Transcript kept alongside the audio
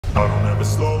I don't ever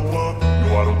slow up,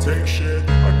 no I don't take shit.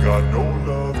 I got no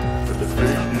love for the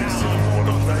fakeness. If you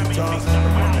wanna play tough, I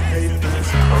wanna hate this,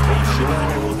 I'll go show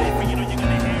you.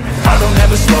 I don't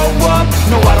ever slow up,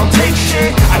 no I don't take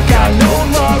shit. I got no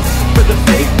love for the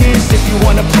fakeness. If you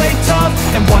wanna play tough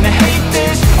and wanna hate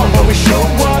this, I'll always show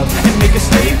up and make a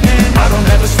statement. I don't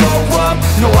ever slow up,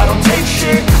 no I don't take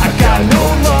shit. I got no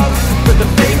love for the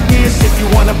fakeness. If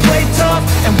you wanna play tough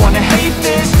and wanna hate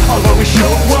this, I'll always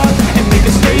show up and make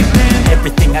a statement.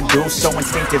 Everything I do so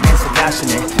instinctive and so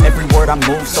passionate. Every word I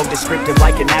move so descriptive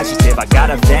like an adjective. I got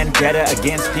a vendetta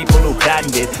against people who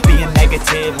patented being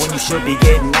negative when you should be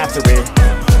getting after it.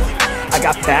 I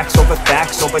got facts over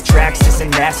tracks, this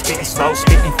and that. Spitting slow,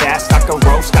 spitting fast, I could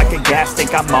roast, I could gas.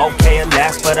 Think I'm okay at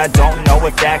last, but I don't know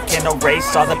if that can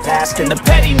erase all the past. And the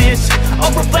pettiness, a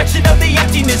reflection of the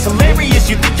emptiness. Hilarious,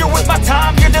 you think you're worth my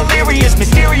time, you're delirious.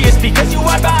 Mysterious, because you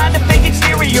hide behind a fake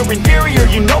exterior. Inferior,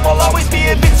 you know I'll always be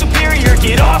a bit superior.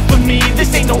 Get off of me,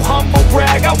 this ain't no humble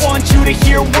brag. I want you to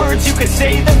hear words, you can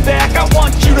say them back. I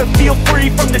want you to feel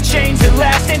free from the chains that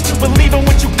last, and to believe in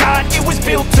what you got, it was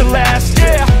built to last,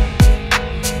 yeah.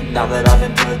 Now that I've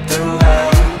been put through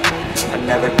hell, I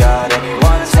never got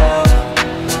anyone's help.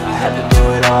 I had to do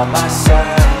it all myself.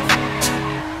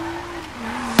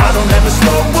 I don't ever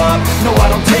slow up, no I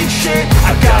don't take shit.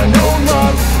 I got no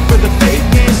love for the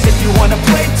fakeness. If you wanna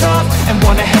play tough and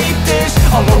wanna hate this,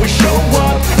 I'll always show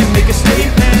up and make a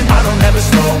statement. I don't ever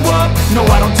slow up, no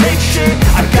I don't take shit.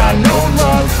 I got no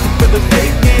love for the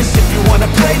fakeness. If you wanna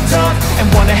play tough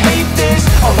and wanna hate this,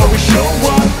 I'll always show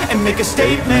up and make a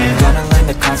statement. Gonna learn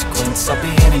the consequence of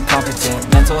being incompetent.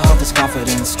 Mental health is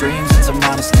confidence, dreams and some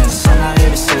modestness. I'm not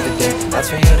here to save the day, that's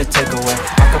for you to take away.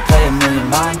 I could play a million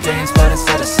mind games, but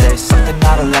instead I say something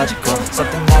not illogical,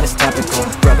 something that is topical.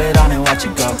 Rub it on and watch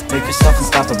it go, make yourself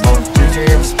unstoppable. Dreams are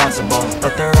irresponsible,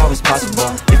 but they're always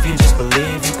possible. If you just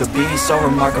believe, you could be so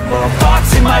remarkable.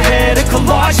 Thoughts in my head, a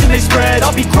collage and they spread.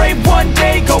 I'll be great one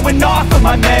day, going off of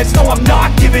my meds. No, I'm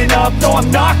not giving up, no,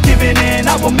 I'm not giving in.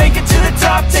 I will make it to the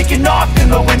top, taking off in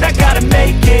the wind. I gotta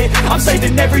make it, I'm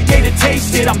saving every day to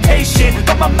taste it. I'm patient,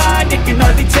 but my mind, it can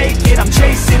hardly take it. I'm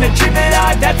chasing a dream that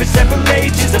I've had for several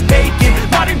ages. A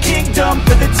vacant, modern kingdom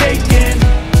for the taking.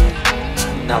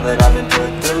 Now that I've been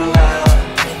put through hell,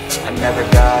 I never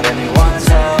got anyone's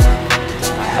help.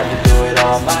 I had to do it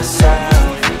all myself.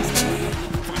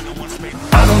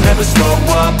 I don't ever slow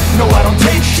up, no I don't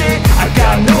take shit. I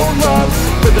got no love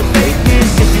for the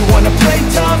fakeness. If you wanna play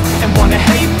tough and wanna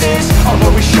hate this, I'll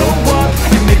always show up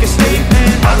and make a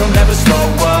statement. I don't ever slow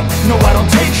up, no I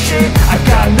don't take shit. I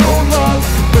got no love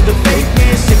for the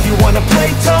fakeness. If you wanna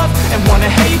play tough and wanna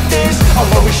hate this, I'll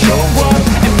always show up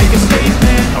and make a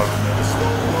statement. I don't ever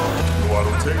slow up, no I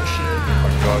don't take shit. I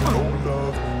got no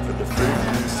love for the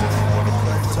fakeness. If you wanna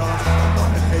play tough, I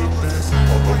wanna hate this,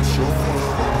 I'll go show up.